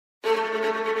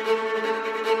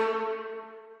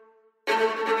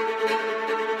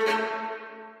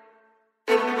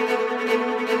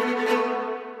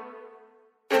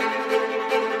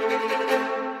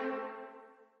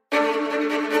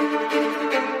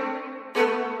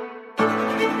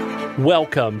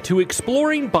Welcome to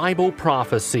Exploring Bible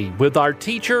Prophecy with our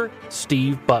teacher,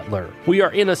 Steve Butler. We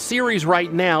are in a series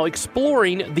right now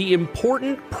exploring the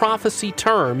important prophecy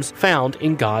terms found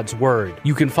in God's Word.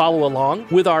 You can follow along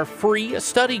with our free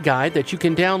study guide that you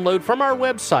can download from our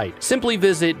website. Simply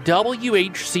visit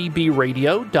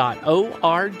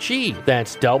whcbradio.org.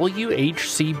 That's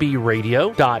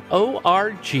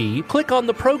whcbradio.org. Click on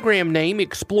the program name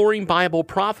Exploring Bible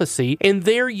Prophecy, and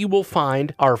there you will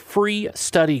find our free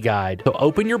study guide. So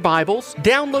open your Bibles,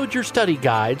 download your study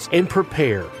guides, and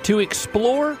prepare to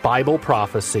explore Bible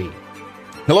prophecy.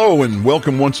 Hello, and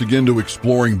welcome once again to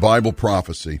Exploring Bible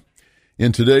Prophecy.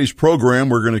 In today's program,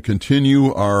 we're going to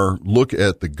continue our look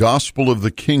at the gospel of the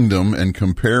kingdom and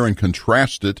compare and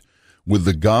contrast it with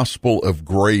the gospel of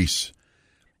grace.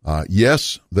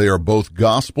 Yes, they are both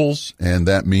gospels, and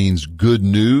that means good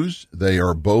news. They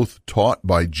are both taught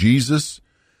by Jesus.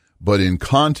 But in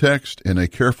context and a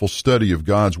careful study of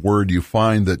God's Word, you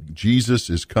find that Jesus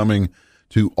is coming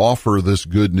to offer this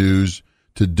good news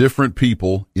to different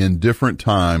people in different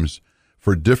times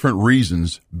for different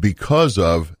reasons because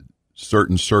of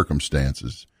certain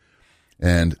circumstances.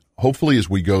 And hopefully as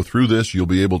we go through this, you'll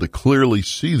be able to clearly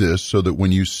see this so that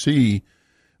when you see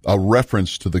a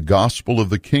reference to the gospel of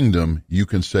the kingdom, you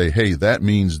can say, hey, that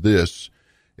means this.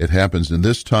 It happens in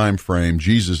this time frame.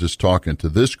 Jesus is talking to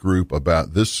this group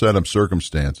about this set of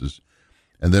circumstances.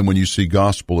 And then when you see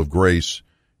gospel of grace,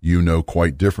 you know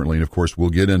quite differently. And, of course, we'll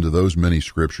get into those many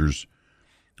scriptures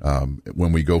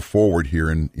when we go forward here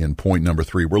in point number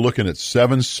 3. We're looking at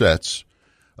 7 sets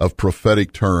of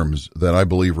prophetic terms that I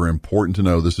believe are important to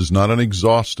know. This is not an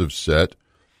exhaustive set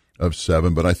of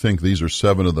 7, but I think these are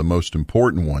 7 of the most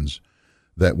important ones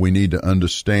that we need to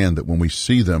understand, that when we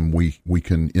see them, we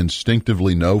can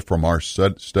instinctively know from our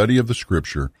study of the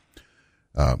Scripture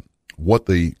what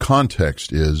the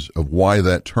context is of why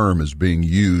that term is being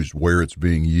used, where it's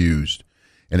being used.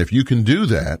 And if you can do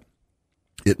that,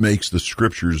 it makes the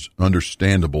Scriptures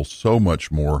understandable so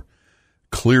much more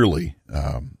clearly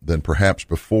than perhaps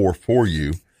before for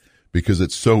you, because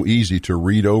it's so easy to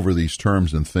read over these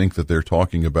terms and think that they're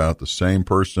talking about the same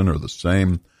person or the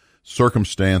same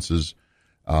circumstances.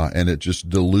 And it just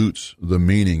dilutes the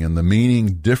meaning, and the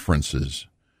meaning differences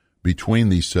between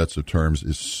these sets of terms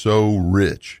is so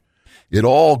rich. It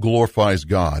all glorifies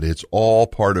God. It's all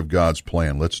part of God's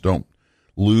plan. Let's don't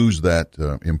lose that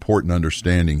important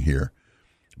understanding here.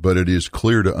 But it is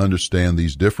clear to understand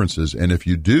these differences, and if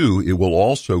you do, it will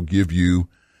also give you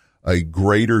a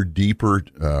greater, deeper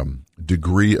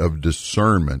degree of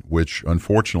discernment, which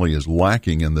unfortunately is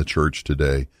lacking in the church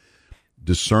today.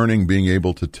 Discerning, being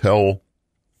able to tell,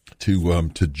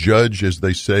 to judge, as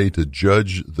they say, to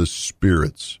judge the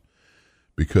spirits.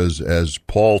 Because as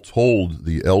Paul told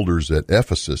the elders at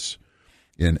Ephesus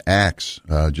in Acts,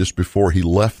 just before he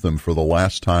left them for the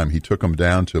last time, he took them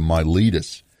down to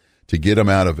Miletus to get them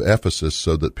out of Ephesus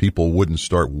so that people wouldn't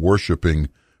start worshiping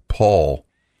Paul,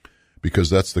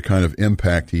 because that's the kind of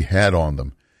impact he had on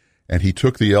them. And he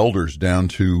took the elders down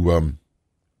to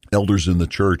elders in the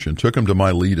church and took them to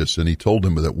Miletus, and he told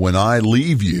them that when I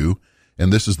leave you, and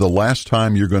this is the last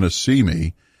time you're going to see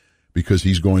me, because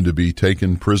he's going to be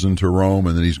taken prison to Rome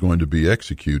and then he's going to be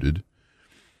executed.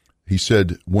 He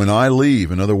said, when I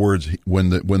leave, in other words, when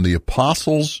the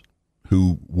apostles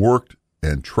who worked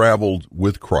and traveled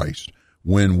with Christ,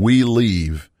 when we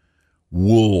leave,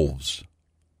 wolves,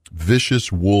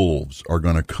 vicious wolves are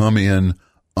going to come in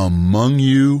among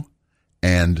you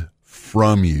and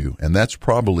from you. And that's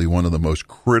probably one of the most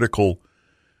critical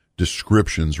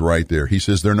descriptions right there. He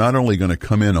says they're not only going to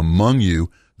come in among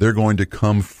you, they're going to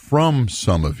come from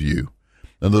some of you.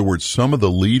 In other words, some of the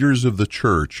leaders of the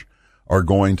church are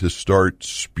going to start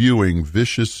spewing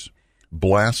vicious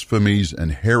blasphemies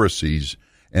and heresies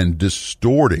and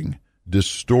distorting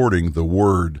the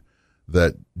word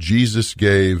that Jesus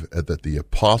gave, that the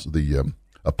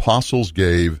apostles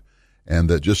gave, and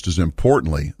that, just as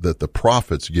importantly, that the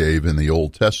prophets gave in the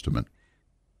Old Testament.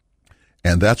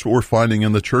 And that's what we're finding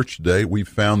in the church today. We've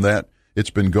found that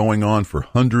it's been going on for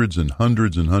hundreds and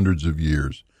hundreds and hundreds of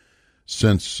years,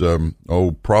 since,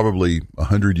 probably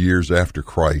 100 years after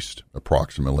Christ,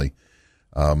 approximately.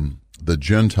 The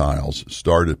Gentiles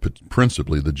started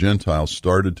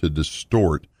to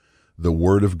distort the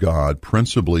Word of God,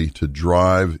 principally to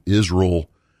drive Israel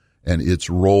and its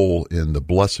role in the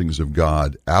blessings of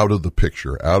God out of the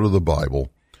picture, out of the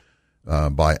Bible,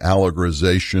 by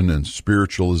allegorization and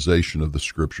spiritualization of the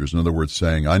Scriptures. In other words,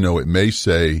 saying, I know it may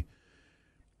say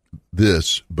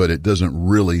this, but it doesn't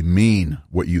really mean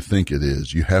what you think it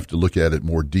is. You have to look at it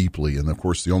more deeply. And, of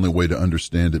course, the only way to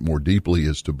understand it more deeply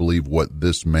is to believe what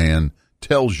this man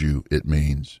tells you it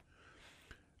means.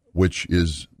 which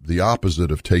is the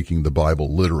opposite of taking the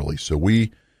Bible literally. So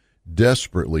we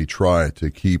desperately try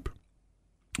to keep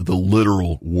the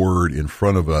literal word in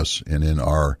front of us and in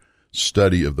our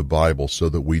study of the Bible so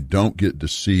that we don't get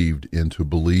deceived into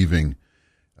believing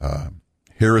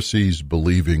heresies,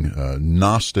 believing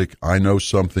Gnostic, I know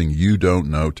something you don't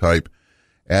know type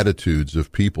attitudes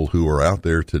of people who are out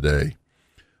there today.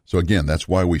 So again, that's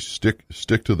why we stick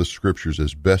to the Scriptures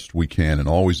as best we can and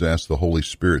always ask the Holy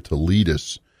Spirit to lead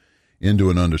us into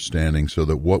an understanding so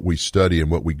that what we study and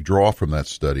what we draw from that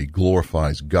study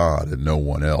glorifies God and no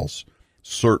one else,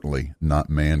 certainly not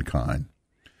mankind.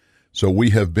 So we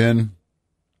have been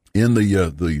in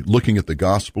the looking at the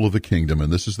gospel of the kingdom,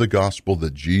 and this is the gospel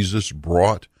that Jesus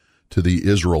brought to the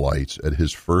Israelites at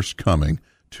his first coming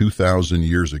 2,000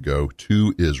 years ago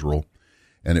to Israel,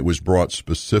 and it was brought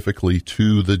specifically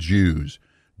to the Jews.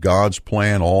 God's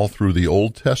plan all through the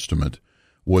Old Testament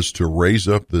was to raise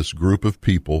up this group of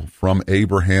people from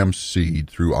Abraham's seed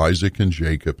through Isaac and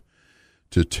Jacob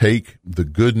to take the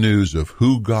good news of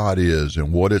who God is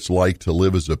and what it's like to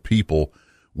live as a people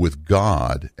with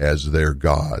God as their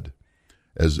God,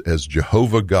 as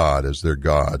Jehovah God as their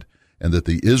God, and that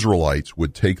the Israelites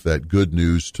would take that good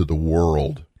news to the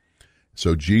world.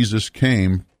 So Jesus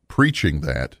came preaching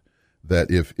that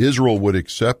if Israel would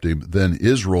accept him, then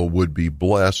Israel would be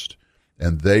blessed,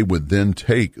 and they would then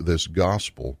take this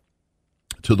gospel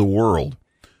to the world,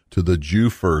 to the Jew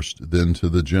first, then to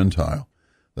the Gentile.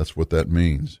 That's what that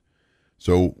means.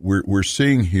 So we're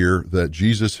seeing here that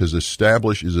Jesus is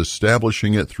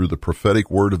establishing it through the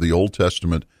prophetic word of the Old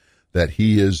Testament that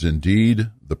he is indeed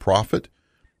the prophet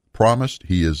promised,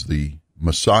 he is the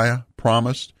Messiah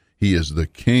promised, he is the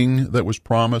king that was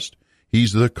promised,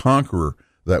 he's the conqueror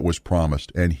that was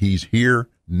promised, and he's here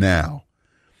now.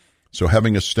 So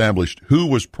having established who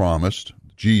was promised,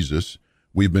 Jesus,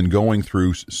 we've been going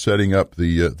through setting up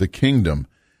the kingdom.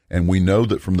 And we know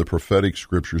that from the prophetic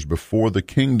scriptures, before the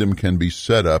kingdom can be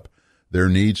set up, there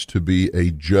needs to be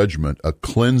a judgment, a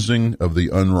cleansing of the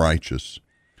unrighteous,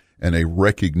 and a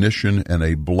recognition and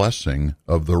a blessing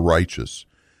of the righteous.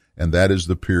 And that is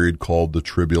the period called the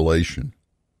tribulation.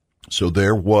 So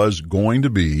there was going to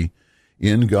be,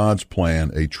 in God's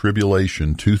plan, a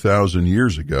tribulation 2,000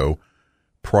 years ago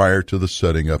prior to the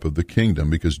setting up of the kingdom,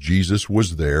 because Jesus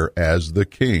was there as the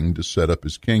king to set up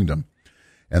his kingdom.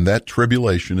 And that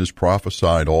tribulation is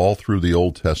prophesied all through the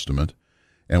Old Testament.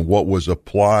 And what was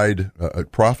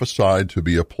prophesied to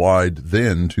be applied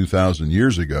then 2,000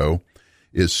 years ago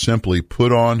is simply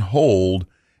put on hold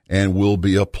and will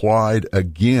be applied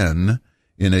again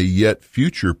in a yet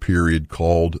future period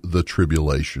called the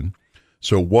tribulation.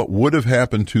 So what would have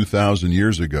happened 2,000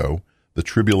 years ago, the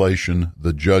tribulation,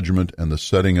 the judgment, and the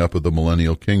setting up of the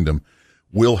millennial kingdom,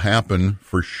 will happen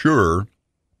for sure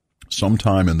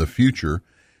sometime in the future.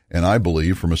 And I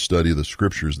believe from a study of the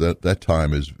scriptures that that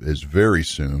time is very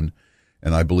soon.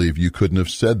 And I believe you couldn't have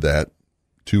said that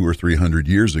 200 or 300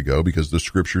 years ago, because the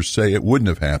scriptures say it wouldn't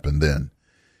have happened then,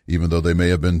 even though they may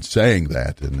have been saying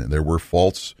that. And there were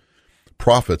false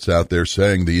prophets out there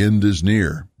saying the end is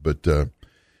near. But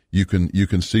you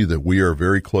can see that we are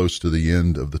very close to the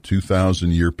end of the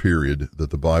 2,000-year period that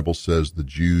the Bible says the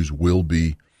Jews will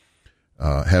be,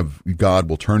 God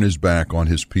will turn his back on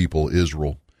his people,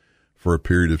 Israel, for a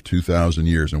period of 2,000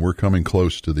 years, and we're coming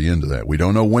close to the end of that. We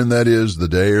don't know when that is, the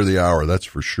day or the hour, that's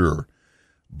for sure,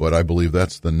 but I believe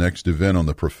that's the next event on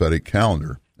the prophetic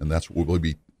calendar, and that's what we'll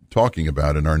be talking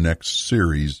about in our next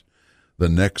series, the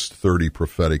next 30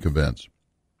 prophetic events.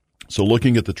 So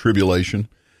looking at the tribulation,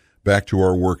 back to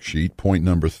our worksheet, point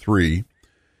number 3,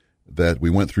 that we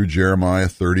went through Jeremiah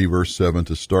 30, verse 7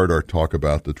 to start our talk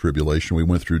about the tribulation. We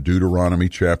went through Deuteronomy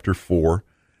chapter 4,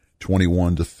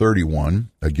 21 to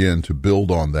 31, again, to build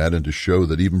on that and to show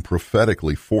that even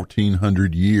prophetically,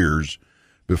 1,400 years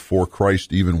before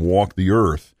Christ even walked the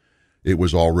earth, it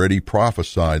was already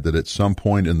prophesied that at some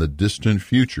point in the distant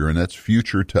future, and that's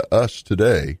future to us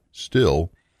today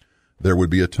still, there would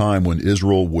be a time when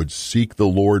Israel would seek the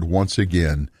Lord once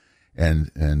again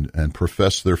and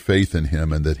profess their faith in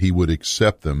him, and that he would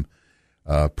accept them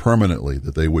permanently,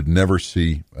 that they would never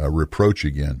see reproach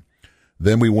again.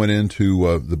 Then we went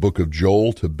into the book of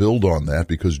Joel to build on that,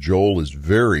 because Joel is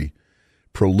very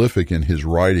prolific in his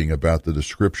writing about the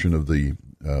description of the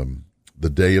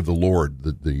day of the Lord,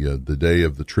 the day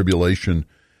of the tribulation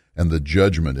and the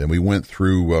judgment. And we went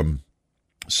through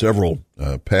several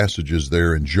passages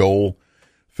there in Joel,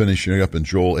 finishing up in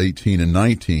Joel 18 and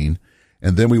 19.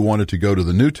 And then we wanted to go to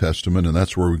the New Testament, and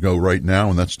that's where we go right now,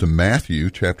 and that's to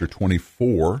Matthew chapter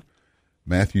 24.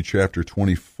 Matthew chapter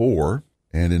 24.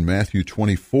 And in Matthew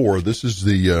 24, this is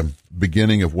the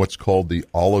beginning of what's called the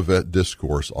Olivet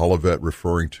Discourse. Olivet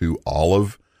referring to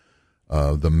olive,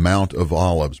 the Mount of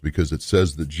Olives, because it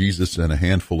says that Jesus and a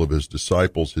handful of his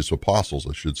disciples, his apostles,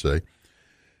 I should say,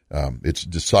 it's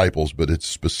disciples, but it's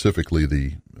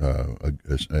specifically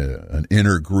an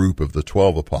inner group of the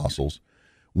 12 apostles,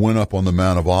 went up on the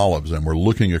Mount of Olives and were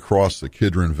looking across the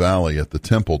Kidron Valley at the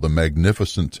temple, the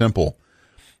magnificent temple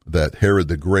that Herod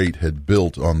the Great had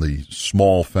built on the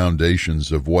small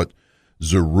foundations of what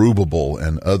Zerubbabel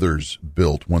and others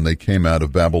built when they came out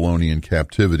of Babylonian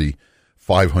captivity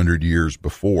 500 years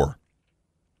before.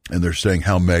 And they're saying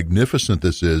how magnificent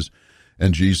this is,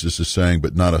 and Jesus is saying,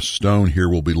 but not a stone here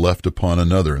will be left upon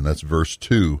another, and that's verse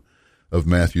 2 of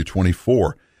Matthew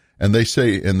 24. And they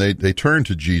say, and they turn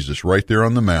to Jesus right there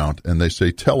on the mount, and they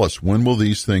say, tell us, when will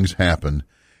these things happen,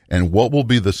 and what will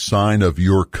be the sign of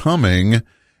your coming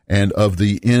and of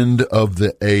the end of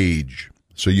the age?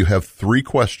 So you have three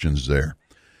questions there.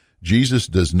 Jesus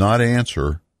does not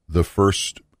answer the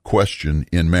first question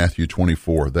in Matthew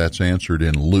 24. That's answered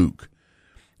in Luke,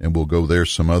 and we'll go there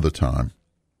some other time.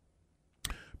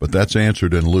 But that's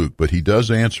answered in Luke. But he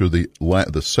does answer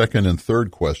the second and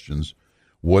third questions.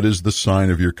 What is the sign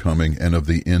of your coming and of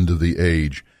the end of the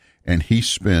age? And he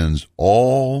spends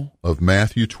all of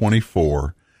Matthew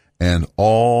 24 and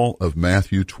all of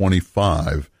Matthew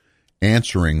 25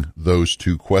 answering those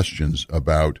two questions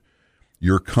about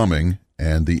your coming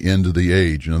and the end of the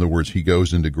age. In other words, he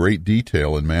goes into great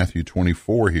detail in Matthew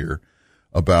 24 here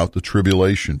about the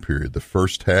tribulation period, the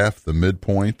first half, the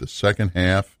midpoint, the second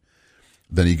half.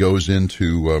 Then he goes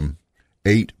into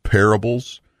 8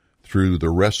 parables through the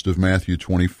rest of Matthew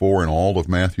 24 and all of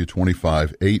Matthew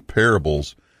 25, 8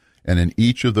 parables. And in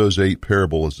each of those 8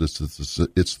 parables,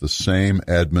 it's the same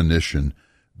admonition.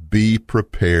 Be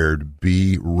prepared,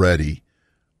 be ready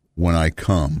when I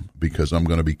come, because I'm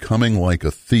going to be coming like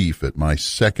a thief at my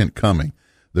second coming.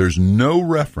 There's no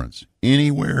reference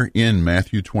anywhere in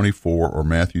Matthew 24 or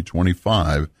Matthew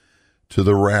 25 to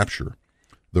the rapture.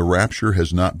 The rapture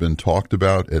has not been talked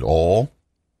about at all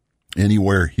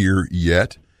anywhere here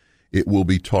yet. It will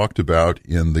be talked about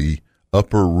in the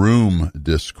upper room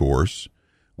discourse,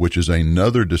 which is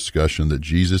another discussion that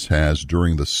Jesus has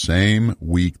during the same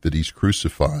week that he's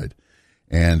crucified.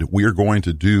 And we are going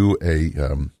to do a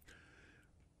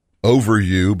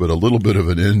overview, but a little bit of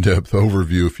an in-depth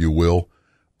overview, if you will,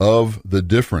 of the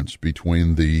difference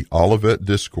between the Olivet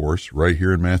Discourse right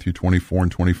here in Matthew 24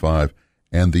 and 25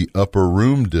 and the upper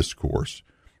room discourse,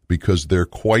 because they're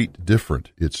quite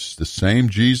different. It's the same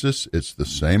Jesus, it's the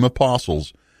same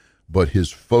apostles, but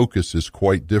his focus is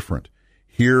quite different.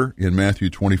 Here in Matthew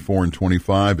 24 and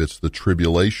 25, it's the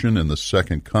tribulation and the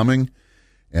second coming.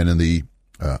 And in the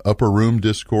upper room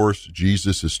discourse,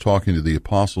 Jesus is talking to the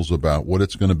apostles about what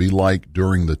it's going to be like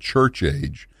during the church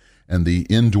age and the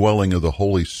indwelling of the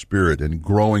Holy Spirit and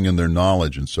growing in their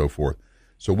knowledge and so forth.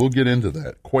 So we'll get into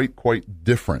that. Quite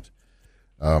different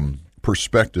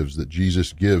perspectives that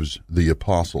Jesus gives the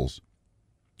apostles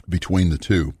between the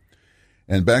two.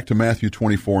 And back to Matthew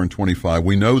 24 and 25,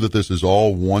 we know that this is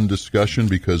all one discussion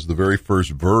because the very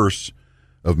first verse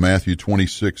of Matthew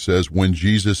 26 says, when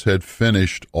Jesus had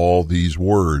finished all these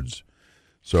words.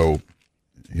 So,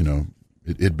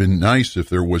 it'd been nice if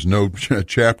there was no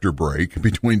chapter break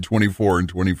between 24 and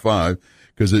 25,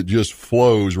 because it just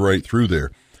flows right through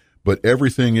there. But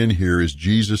everything in here is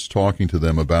Jesus talking to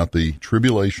them about the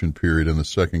tribulation period and the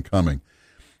second coming.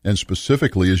 And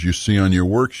specifically, as you see on your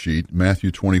worksheet, Matthew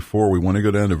 24, we want to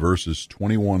go down to verses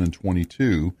 21 and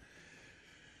 22,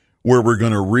 where we're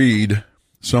going to read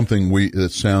something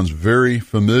that sounds very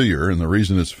familiar. And the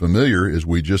reason it's familiar is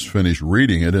we just finished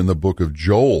reading it in the book of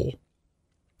Joel.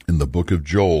 In the book of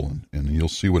Joel. And you'll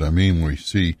see what I mean when we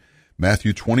see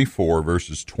Matthew 24,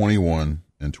 verses 21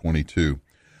 and 22.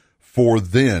 For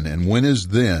then, and when is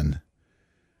then?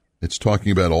 It's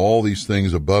talking about all these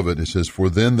things above it. It says, for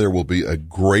then there will be a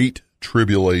great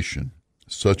tribulation,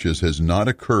 such as has not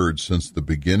occurred since the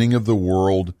beginning of the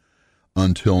world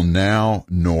until now,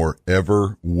 nor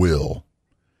ever will.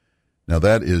 Now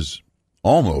that is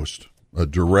almost a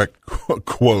direct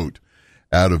quote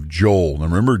out of Joel. Now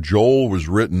remember, Joel was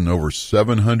written over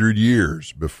 700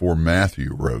 years before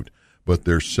Matthew wrote, but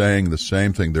they're saying the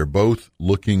same thing. They're both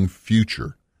looking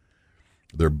future.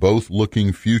 They're both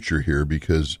looking future here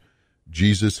because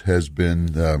Jesus has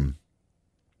been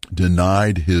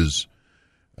denied his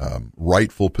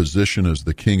rightful position as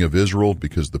the king of Israel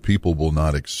because the people will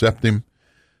not accept him.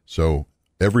 So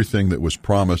everything that was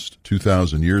promised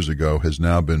 2,000 years ago has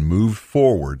now been moved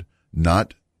forward,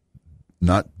 not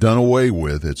done away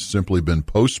with. It's simply been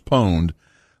postponed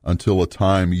until a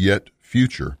time yet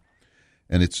future.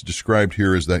 And it's described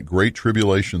here as that great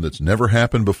tribulation that's never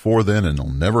happened before then and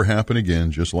will never happen again,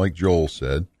 just like Joel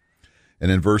said. And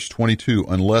in verse 22,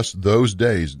 unless those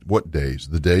days, what days?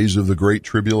 The days of the great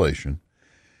tribulation.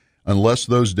 Unless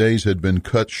those days had been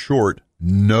cut short,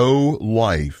 no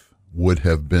life would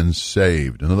have been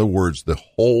saved. In other words, the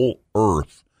whole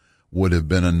earth would have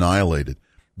been annihilated.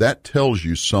 That tells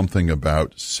you something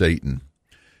about Satan.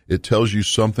 It tells you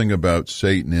something about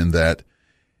Satan in that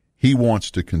he wants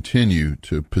to continue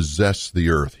to possess the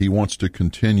earth. He wants to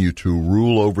continue to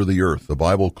rule over the earth. The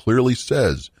Bible clearly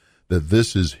says that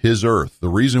this is his earth. The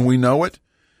reason we know it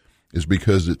is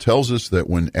because it tells us that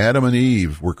when Adam and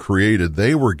Eve were created,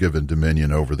 they were given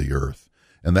dominion over the earth.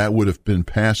 And that would have been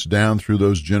passed down through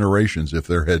those generations if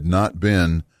there had not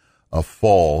been a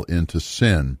fall into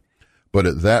sin. But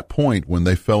at that point, when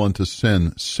they fell into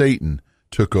sin, Satan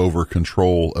took over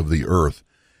control of the earth.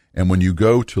 And when you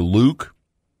go to Luke,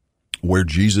 where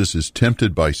Jesus is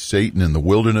tempted by Satan in the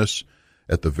wilderness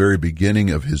at the very beginning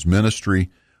of his ministry,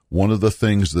 one of the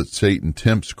things that Satan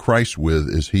tempts Christ with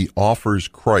is he offers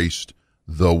Christ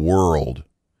the world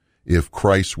if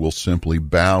Christ will simply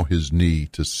bow his knee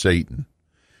to Satan.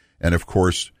 And of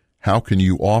course, how can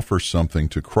you offer something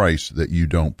to Christ that you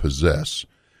don't possess?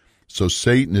 So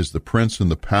Satan is the prince and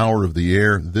the power of the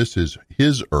air. This is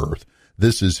his earth.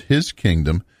 This is his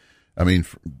kingdom. I mean,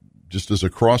 just as a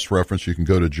cross-reference, you can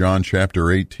go to John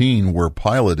chapter 18, where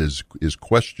Pilate is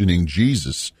questioning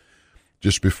Jesus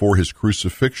just before his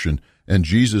crucifixion. And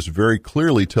Jesus very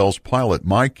clearly tells Pilate,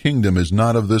 my kingdom is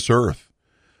not of this earth.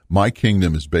 My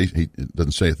kingdom is he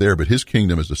doesn't say it there, but his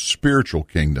kingdom is a spiritual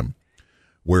kingdom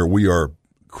where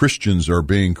Christians are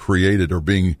being created or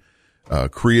being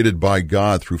created by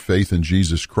God through faith in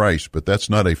Jesus Christ. But that's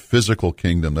not a physical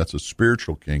kingdom. That's a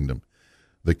spiritual kingdom.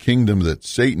 The kingdom that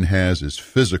Satan has is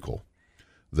physical.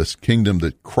 This kingdom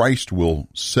that Christ will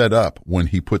set up when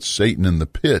he puts Satan in the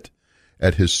pit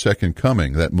at his second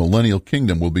coming, that millennial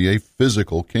kingdom, will be a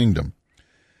physical kingdom.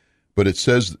 But it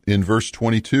says in verse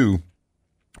 22,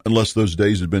 unless those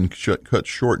days had been cut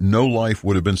short, no life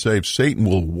would have been saved. Satan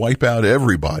will wipe out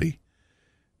everybody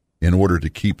in order to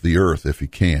keep the earth if he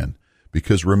can.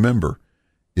 Because remember,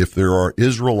 if there are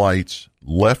Israelites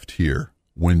left here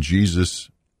when Jesus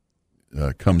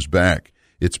comes back,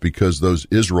 it's because those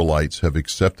Israelites have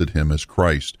accepted him as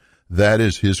Christ. That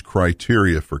is his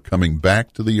criteria for coming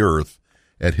back to the earth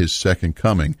at his second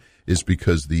coming, is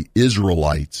because the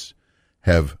Israelites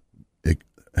have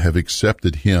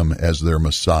accepted him as their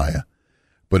Messiah.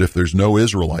 But if there's no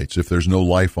Israelites, if there's no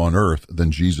life on earth,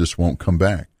 then Jesus won't come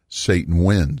back. Satan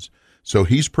wins. So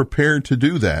he's prepared to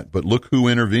do that, but look who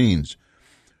intervenes.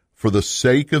 For the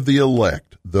sake of the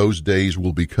elect, those days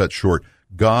will be cut short.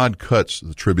 God cuts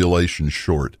the tribulation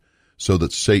short so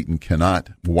that Satan cannot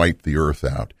wipe the earth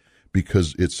out,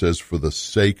 because it says for the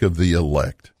sake of the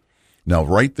elect. Now,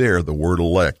 right there, the word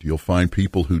elect, you'll find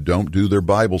people who don't do their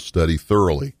Bible study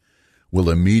thoroughly will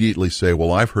immediately say,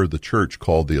 well, I've heard the church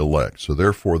called the elect, so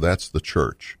therefore that's the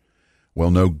church.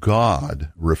 Well, no,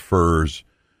 God refers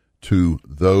to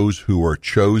those who are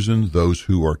chosen, those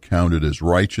who are counted as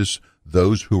righteous,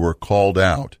 those who are called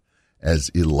out as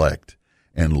elect.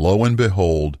 And lo and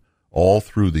behold, all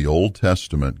through the Old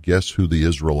Testament, guess who the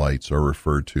Israelites are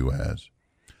referred to as?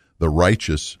 The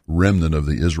righteous remnant of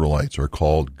the Israelites are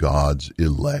called God's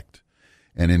elect.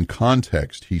 And in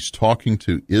context, he's talking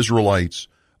to Israelites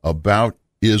about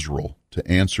Israel to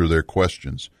answer their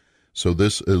questions. So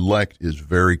this elect is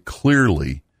very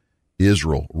clearly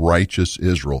Israel, righteous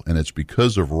Israel. And it's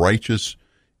because of righteous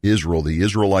Israel, the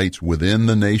Israelites within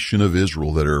the nation of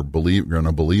Israel that are going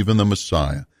to believe in the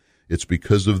Messiah. It's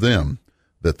because of them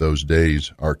that those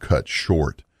days are cut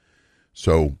short.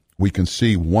 So we can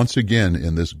see once again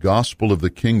in this gospel of the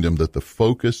kingdom that the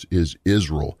focus is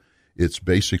Israel. It's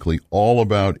basically all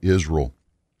about Israel.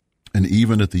 And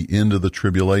even at the end of the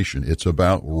tribulation, it's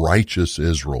about righteous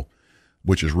Israel,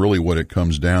 which is really what it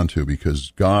comes down to,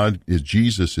 because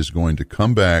Jesus is going to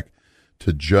come back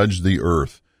to judge the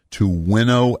earth, to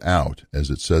winnow out, as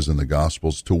it says in the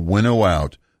Gospels, to winnow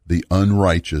out the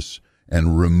unrighteous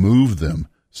and remove them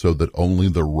so that only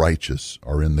the righteous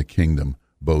are in the kingdom,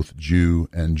 both Jew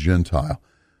and Gentile.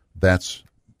 That's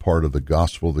part of the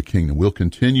gospel of the kingdom. We'll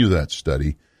continue that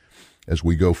study as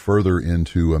we go further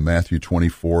into Matthew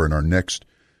 24 in our next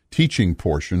teaching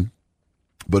portion.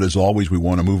 But as always, we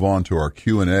want to move on to our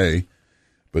Q&A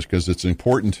because it's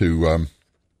important to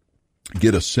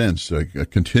get a sense, a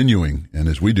continuing, and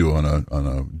as we do on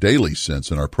a daily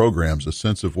sense in our programs, a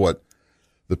sense of what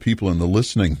the people in the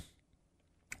listening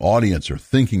audience are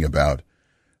thinking about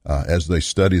as they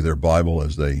study their Bible,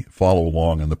 as they follow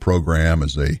along in the program,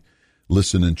 as they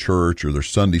listen in church or their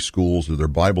Sunday schools or their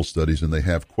Bible studies and they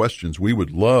have questions, we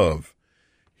would love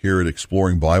here at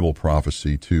Exploring Bible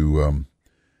Prophecy to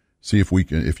see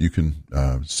if you can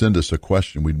send us a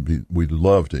question. We'd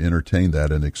love to entertain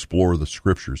that and explore the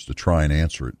scriptures to try and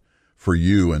answer it for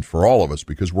you and for all of us,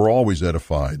 because we're always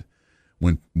edified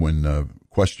when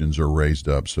questions are raised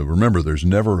up. So remember, there's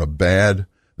never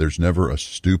a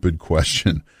stupid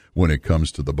question when it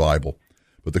comes to the Bible.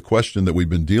 But the question that we've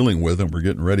been dealing with, and we're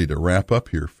getting ready to wrap up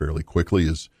here fairly quickly,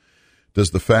 is,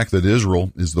 does the fact that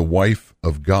Israel is the wife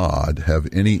of God have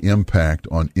any impact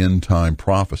on end-time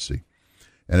prophecy?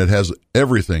 And it has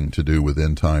everything to do with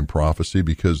end-time prophecy,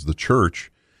 because the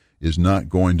church is not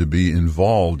going to be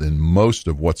involved in most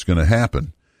of what's going to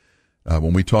happen.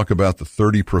 When we talk about the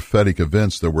 30 prophetic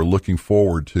events that we're looking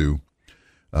forward to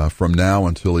from now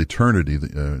until eternity,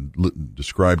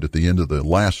 described at the end of the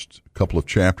last couple of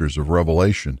chapters of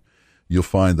Revelation, you'll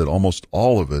find that almost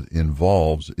all of it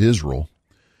involves Israel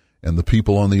and the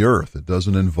people on the earth. It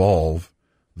doesn't involve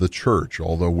the church,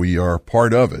 although we are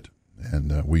part of it,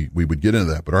 and we would get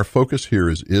into that. But our focus here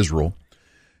is Israel,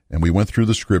 and we went through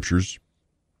the scriptures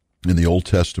in the Old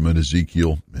Testament,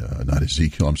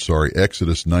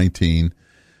 Exodus 19,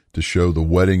 to show the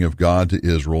wedding of God to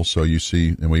Israel. So you see,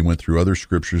 and we went through other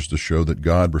scriptures to show that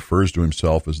God refers to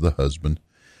himself as the husband.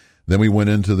 Then we went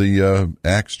into the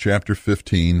Acts chapter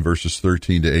 15, verses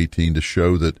 13 to 18, to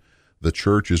show that the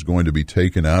church is going to be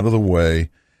taken out of the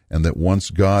way, and that once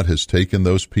God has taken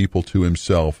those people to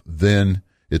himself, then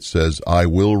it says, I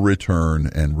will return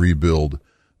and rebuild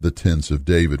the tents of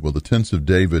David. Well, the tents of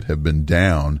David have been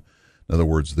down. In other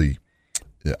words, the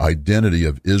identity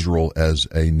of Israel as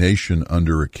a nation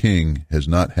under a king has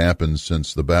not happened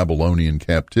since the Babylonian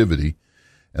captivity,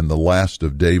 and the last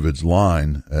of David's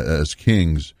line as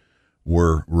kings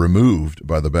were removed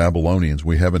by the Babylonians.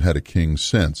 We haven't had a king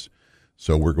since.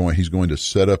 So he's going to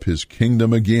set up his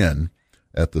kingdom again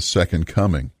at the second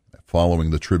coming,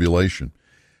 following the tribulation.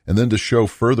 And then to show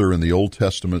further in the Old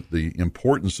Testament the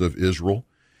importance of Israel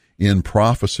in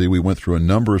prophecy, we went through a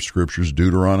number of scriptures,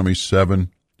 Deuteronomy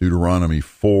 7, Deuteronomy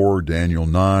 4, Daniel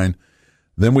 9.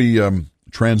 Then we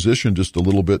transitioned just a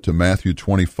little bit to Matthew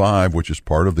 25, which is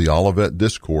part of the Olivet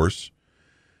Discourse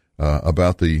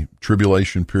about the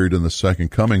tribulation period and the second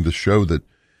coming, to show that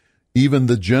even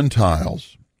the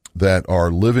Gentiles that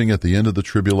are living at the end of the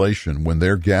tribulation, when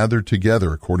they're gathered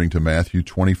together, according to Matthew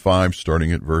 25,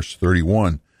 starting at verse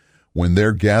 31, when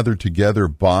they're gathered together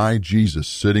by Jesus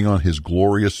sitting on his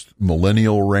glorious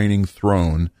millennial reigning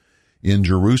throne in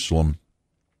Jerusalem,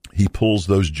 he pulls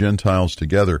those Gentiles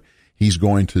together. He's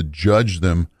going to judge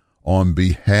them on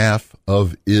behalf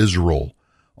of Israel,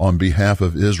 And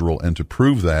to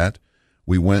prove that,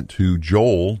 we went to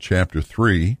Joel chapter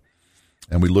 3,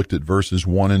 and we looked at verses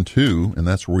 1 and 2, and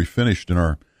that's where we finished in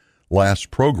our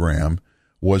last program,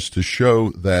 was to show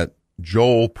that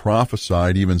Joel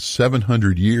prophesied even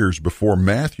 700 years before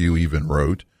Matthew even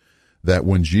wrote, that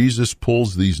when Jesus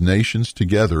pulls these nations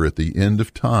together at the end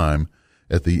of time,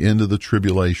 at the end of the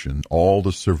tribulation, all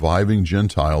the surviving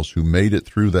Gentiles who made it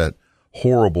through that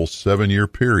horrible 7-year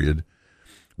period,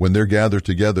 when they're gathered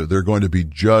together, they're going to be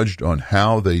judged on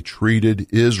how they treated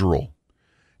Israel.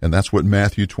 And that's what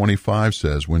Matthew 25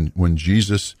 says. When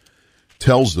Jesus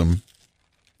tells them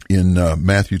in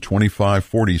Matthew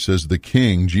 25:40, he says, the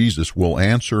King, Jesus, will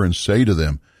answer and say to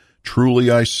them, truly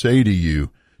I say to you,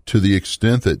 to the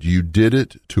extent that you did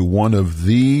it to one of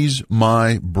these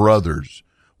my brothers,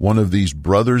 one of these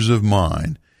brothers of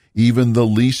mine, even the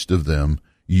least of them,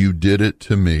 you did it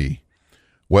to me.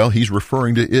 Well, he's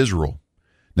referring to Israel.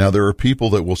 Now, there are people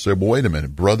that will say, well, wait a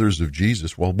minute, brothers of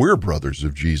Jesus. Well, we're brothers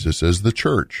of Jesus as the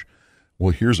church.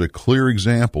 Well, here's a clear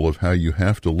example of how you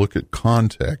have to look at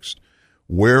context.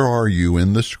 Where are you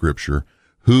in the scripture?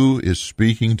 Who is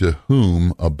speaking to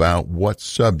whom about what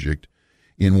subject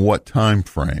in what time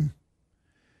frame?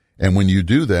 And when you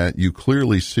do that, you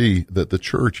clearly see that the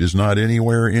church is not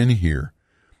anywhere in here,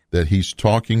 that he's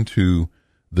talking to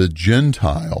the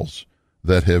Gentiles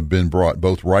that have been brought,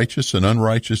 both righteous and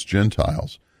unrighteous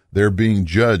Gentiles. They're being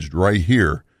judged right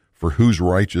here for who's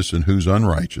righteous and who's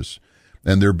unrighteous.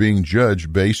 And they're being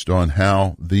judged based on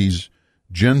how these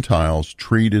Gentiles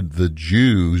treated the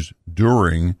Jews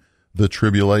during the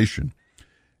tribulation.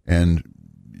 And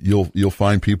you'll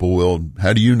find people, well,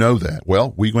 how do you know that?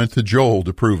 Well, we went to Joel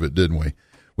to prove it, didn't we?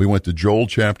 We went to Joel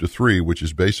chapter 3, which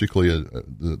is basically,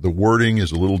 the wording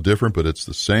is a little different, but it's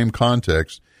the same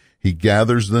context. He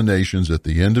gathers the nations at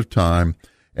the end of time,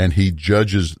 and he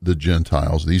judges the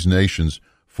Gentiles, these nations,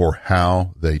 for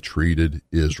how they treated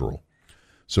Israel.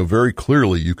 So very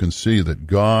clearly you can see that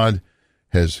God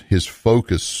has his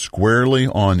focus squarely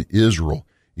on Israel.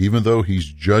 Even though he's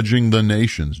judging the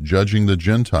nations, judging the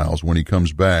Gentiles when he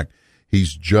comes back,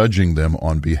 he's judging them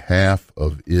on behalf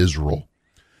of Israel.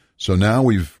 So now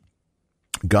we've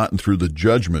gotten through the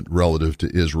judgment relative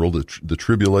to Israel, the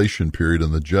tribulation period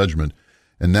and the judgment.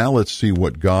 And now let's see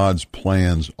what God's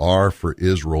plans are for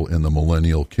Israel in the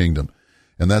millennial kingdom.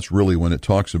 And that's really when it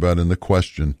talks about in the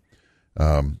question,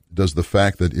 does the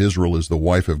fact that Israel is the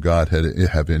wife of God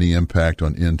have any impact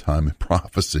on end time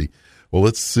prophecy? Well,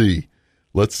 let's see.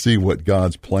 Let's see what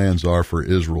God's plans are for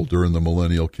Israel during the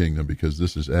millennial kingdom, because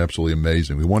this is absolutely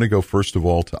amazing. We want to go first of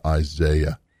all to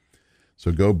Isaiah.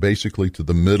 So go basically to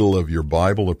the middle of your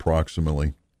Bible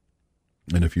approximately.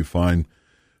 And if you find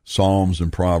Psalms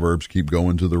and Proverbs, keep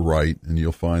going to the right, and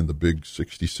you'll find the big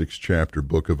 66-chapter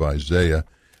book of Isaiah.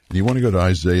 And you want to go to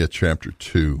Isaiah chapter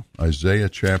 2. Isaiah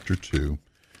chapter 2,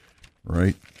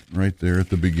 right there at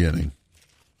the beginning.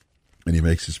 And he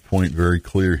makes his point very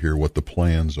clear here what the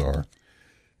plans are.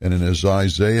 And in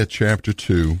Isaiah chapter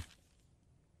 2,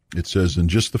 it says in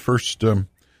just the first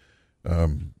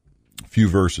few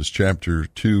verses, chapter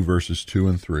 2, verses 2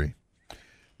 and 3.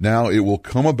 Now it will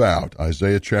come about,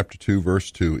 Isaiah chapter 2,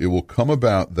 verse 2, it will come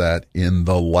about that in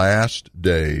the last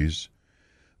days,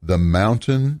 the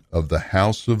mountain of the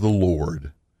house of the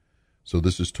Lord, so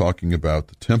this is talking about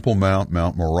the Temple Mount,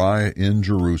 Mount Moriah in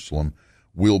Jerusalem,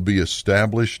 will be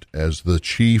established as the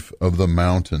chief of the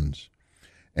mountains,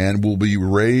 and will be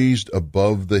raised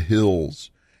above the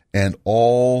hills, and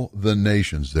all the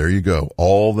nations, there you go,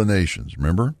 all the nations,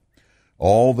 remember?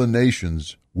 All the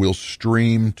nations will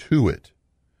stream to it.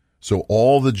 So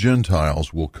all the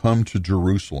Gentiles will come to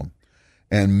Jerusalem,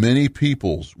 and many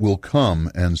peoples will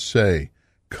come and say,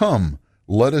 Come,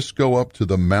 let us go up to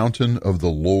the mountain of the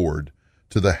Lord,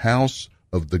 to the house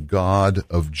of the God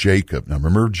of Jacob. Now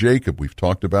remember Jacob, we've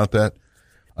talked about that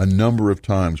a number of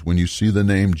times. When you see the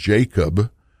name Jacob,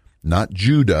 not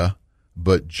Judah,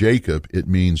 but Jacob, it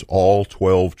means all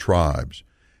 12 tribes.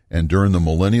 And during the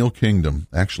millennial kingdom,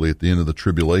 actually at the end of the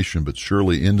tribulation, but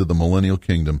surely into the millennial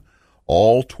kingdom,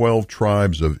 all 12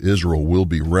 tribes of Israel will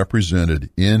be represented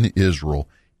in Israel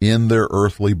in their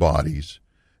earthly bodies,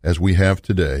 as we have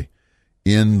today,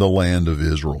 in the land of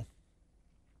Israel.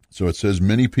 So it says,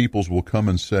 many peoples will come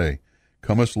and say,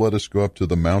 Come us, let us go up to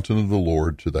the mountain of the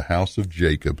Lord, to the house of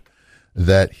Jacob,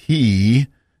 that he,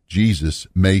 Jesus,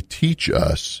 may teach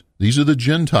us. These are the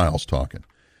Gentiles talking.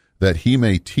 That he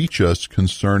may teach us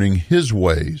concerning his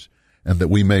ways, and that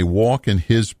we may walk in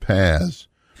his paths.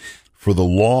 For the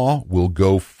law will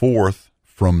go forth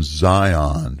from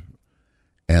Zion,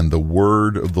 and the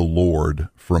word of the Lord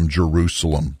from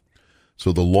Jerusalem.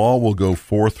 So the law will go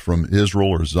forth from Israel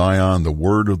or Zion. The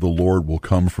word of the Lord will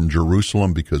come from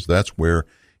Jerusalem, because that's where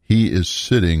he is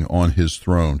sitting on his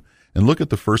throne. And look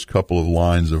at the first couple of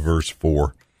lines of verse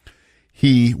 4.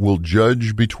 He will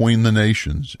judge between the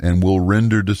nations and will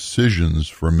render decisions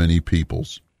for many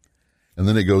peoples. And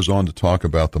then it goes on to talk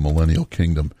about the millennial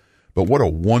kingdom. But what a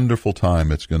wonderful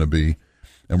time it's going to be.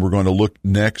 And we're going to look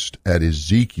next at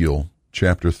Ezekiel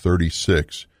chapter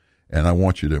 36. And I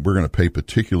want you to, we're going to pay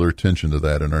particular attention to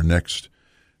that in our next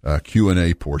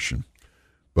Q&A portion.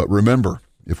 But remember,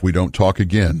 if we don't talk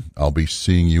again, I'll be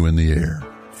seeing you in the air.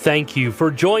 Thank you for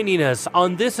joining us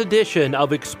on this edition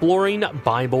of Exploring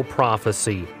Bible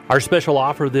Prophecy. Our special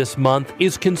offer this month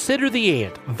is Consider the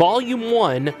Ant, Volume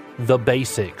 1, The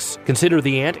Basics. Consider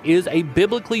the Ant is a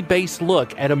biblically based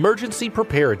look at emergency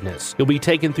preparedness. You'll be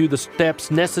taken through the steps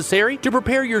necessary to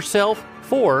prepare yourself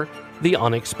for the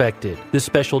unexpected. This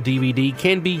special DVD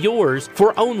can be yours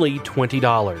for only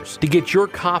 $20. To get your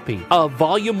copy of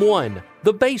Volume 1,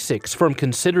 The Basics from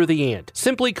Consider the Ant,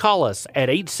 simply call us at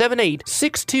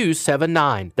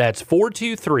 878-6279. That's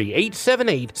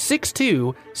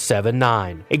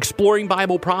 423-878-6279. Exploring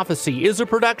Bible Prophecy is a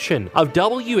production of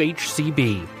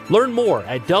WHCB. Learn more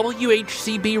at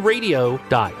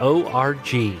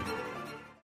WHCBradio.org.